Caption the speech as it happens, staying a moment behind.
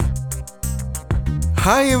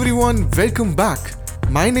Hi everyone, welcome back.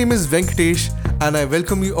 My name is Venkatesh and I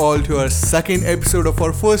welcome you all to our second episode of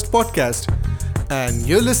our first podcast. And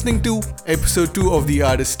you're listening to episode 2 of The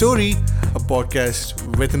Artist Story, a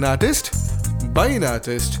podcast with an artist, by an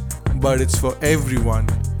artist, but it's for everyone.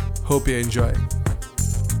 Hope you enjoy.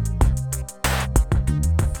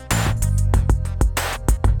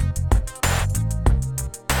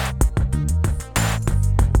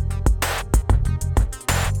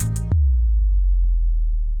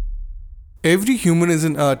 Every human is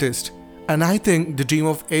an artist, and I think the dream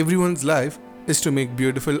of everyone's life is to make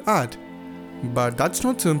beautiful art. But that's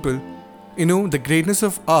not simple. The greatness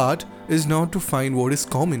of art is not to find what is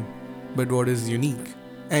common, but what is unique.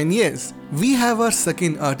 And yes, we have our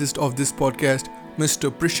second artist of this podcast, Mr.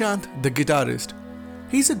 Prashanth the Guitarist.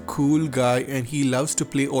 He's a cool guy and he loves to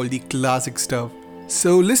play all the classic stuff.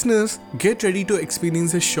 So listeners, get ready to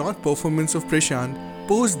experience a short performance of Prashanth.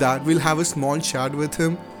 Post that, we'll have a small chat with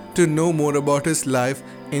him to know more about his life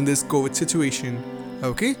in this COVID situation.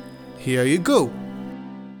 Okay, here you go.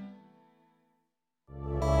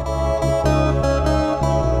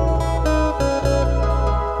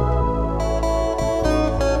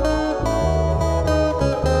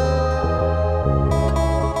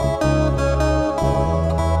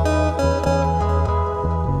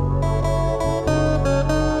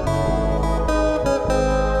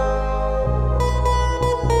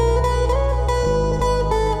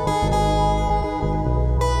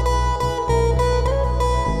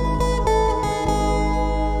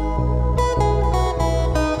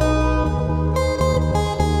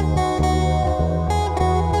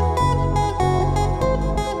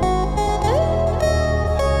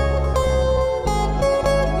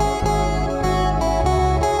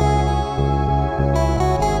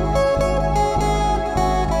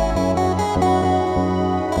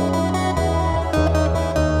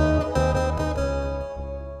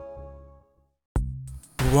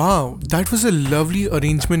 Wow, that was a lovely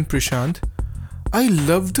arrangement, Prashanth. I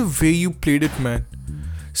love the way you played it, man.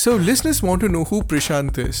 So listeners want to know who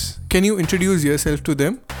Prashanth is. Can you introduce yourself to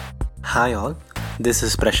them? Hi all, this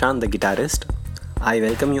is Prashanth the Guitarist. I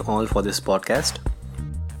welcome you all for this podcast.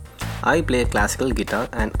 I play classical guitar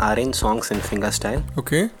and arrange songs in fingerstyle.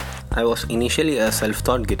 Okay. I was initially a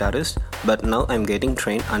self-taught guitarist, but now I'm getting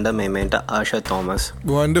trained under my mentor Asha Thomas.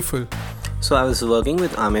 Wonderful. So I was working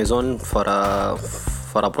with Amazon for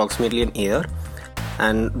approximately an year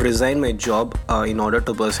and resigned my job in order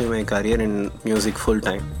to pursue my career in music full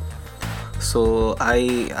time. So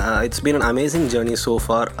it's been an amazing journey so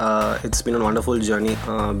far. It's been a wonderful journey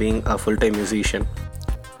being a full-time musician.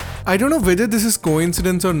 I don't know whether this is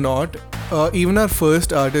coincidence or not. Even our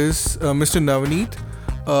first artist, Mr.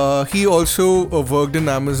 Navneet, he also worked in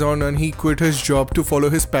Amazon and he quit his job to follow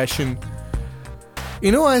his passion.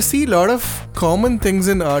 I see a lot of common things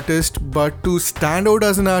in artists, but to stand out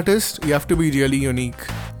as an artist, you have to be really unique.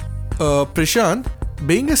 Prashanth,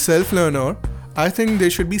 being a self-learner, I think there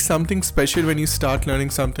should be something special when you start learning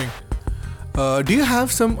something. Do you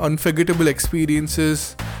have some unforgettable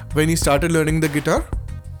experiences when you started learning the guitar?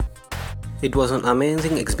 It was an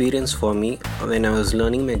amazing experience for me when I was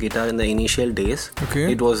learning my guitar in the initial days.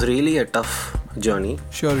 Okay. It was really a tough journey.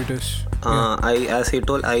 Sure it is. As I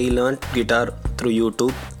told, I learned guitar through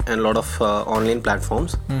YouTube and a lot of online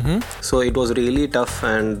platforms. So it was really tough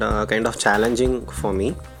and kind of challenging for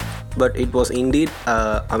me. But it was indeed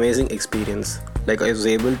an amazing experience. Like I was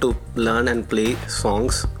able to learn and play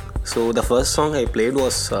songs. So the first song I played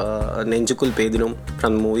was Nenjukul Pedinum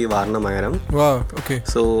from the movie Varna Mayaram. Wow, okay.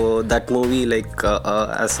 So that movie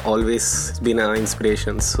has always been an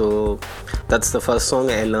inspiration. So that's the first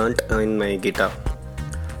song I learned in my guitar.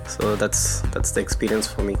 So that's the experience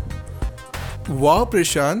for me. Wow,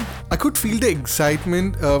 Prashanth, I could feel the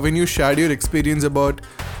excitement when you shared your experience about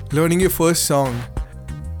learning your first song.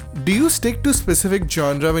 Do you stick to specific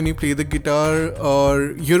genre when you play the guitar,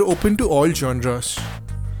 or you're open to all genres?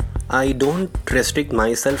 I don't restrict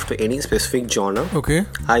myself to any specific genre. Okay.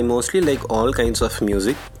 I mostly like all kinds of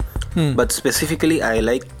music. But specifically I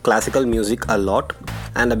like classical music a lot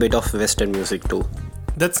and a bit of Western music too.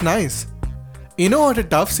 That's nice. At a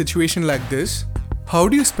tough situation like this, how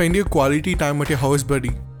do you spend your quality time at your house,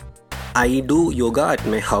 buddy? I do yoga at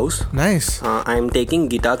my house. Nice. I am taking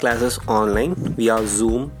guitar classes online via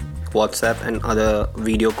Zoom, WhatsApp and other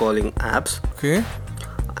video calling apps. Okay.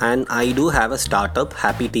 And I do have a startup,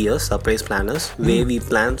 Happy Tears Surprise Planners, where we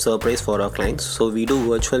plan surprise for our clients. So we do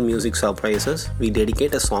virtual music surprises. We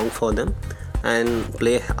dedicate a song for them and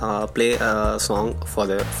play a song for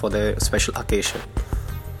the special occasion.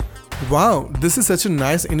 Wow, this is such a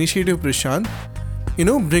nice initiative, Prashanth.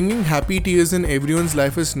 Bringing happy tears in everyone's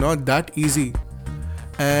life is not that easy.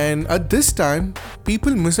 And at this time,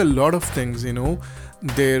 people miss a lot of things,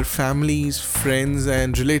 their families, friends,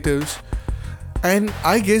 and relatives. And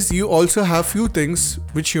I guess you also have few things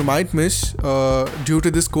which you might miss due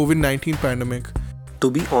to this COVID-19 pandemic. To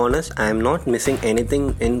be honest, I am not missing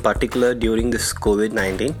anything in particular during this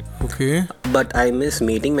COVID-19. Okay. But I miss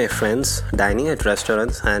meeting my friends, dining at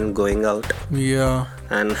restaurants, and going out Yeah.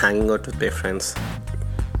 and hanging out with my friends.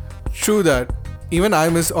 True that. Even I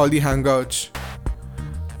miss all the hangouts.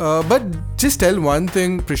 But just tell one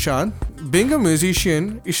thing, Prashanth. Being a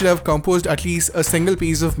musician, you should have composed at least a single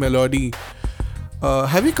piece of melody.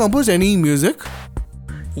 Have you composed any music?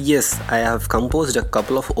 Yes, I have composed a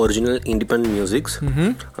couple of original independent musics.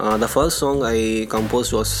 The first song I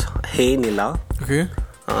composed was Hey Nila. Okay.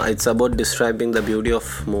 It's about describing the beauty of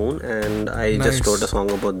moon, and I just wrote a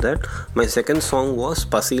song about that. My second song was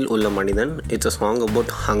Pasil Ulla Manidan. It's a song about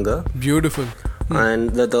hunger. Beautiful. And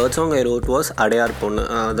the third song I wrote was Adayar Ponnu.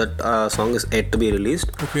 That song is yet to be released.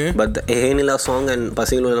 Okay. But the Hey Nila song and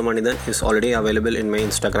Pasil Ulla Manidan is already available in my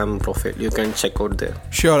Instagram profile. You can check out there.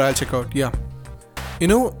 Sure, I'll check out. Yeah.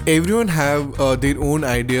 Everyone have their own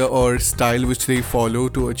idea or style which they follow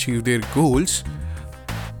to achieve their goals.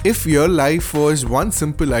 If your life was one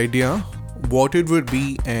simple idea, what it would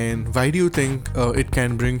be, and why do you think it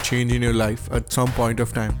can bring change in your life at some point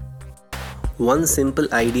of time? One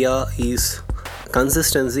simple idea is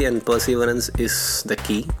consistency and perseverance is the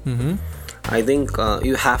key. I think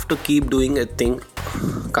you have to keep doing a thing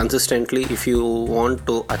consistently if you want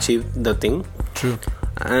to achieve the thing. True.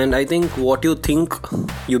 And I think what you think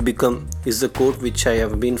you become is the quote which I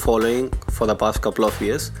have been following for the past couple of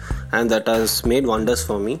years, and that has made wonders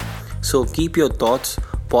for me. So keep your thoughts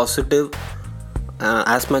positive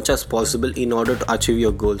as much as possible in order to achieve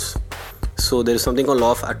your goals. So there is something called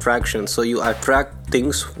law of attraction. So you attract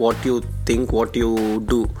things what you think, what you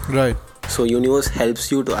do. Right. So universe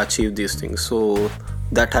helps you to achieve these things. So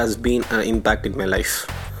that has been an impact in my life.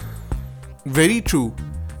 Very true.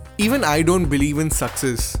 Even I don't believe in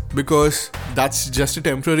success because that's just a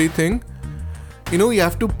temporary thing. You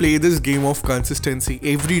have to play this game of consistency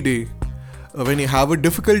every day. When you have a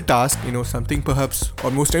difficult task, something perhaps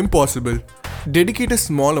almost impossible, dedicate a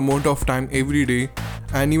small amount of time every day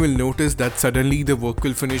and you will notice that suddenly the work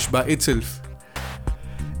will finish by itself.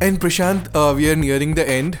 And Prashanth, we are nearing the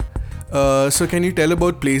end. So can you tell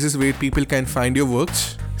about places where people can find your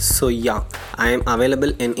works? So yeah, I am available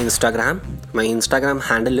in Instagram. My Instagram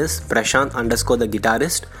handle is Prashanth_the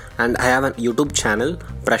Guitarist, and I have a YouTube channel,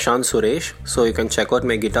 Prashanth Suresh. So you can check out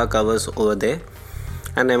my guitar covers over there.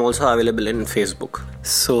 And I'm also available in Facebook.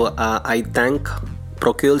 So I thank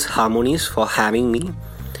Procula's Harmonies for having me.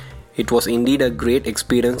 It was indeed a great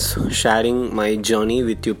experience sharing my journey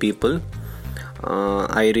with you people.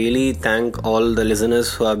 I really thank all the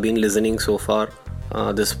listeners who have been listening so far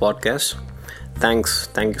this podcast. Thanks.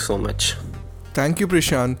 Thank you so much. Thank you,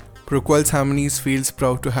 Prashanth. Procula's Harmonies feels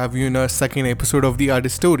proud to have you in our second episode of The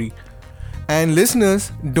Artist Story. And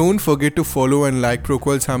listeners, don't forget to follow and like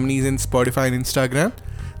Procula's Harmonies in Spotify and Instagram.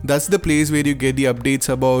 That's the place where you get the updates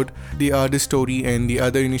about The Artist Story and the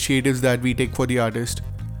other initiatives that we take for the artist.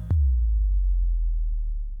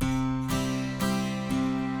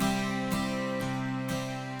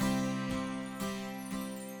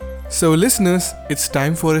 So listeners, it's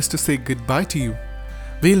time for us to say goodbye to you.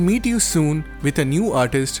 We'll meet you soon with a new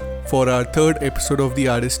artist for our third episode of The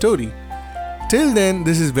Artist Story. Till then,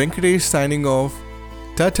 this is Venkatesh signing off.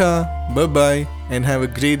 Tata, bye-bye, and have a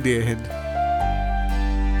great day ahead.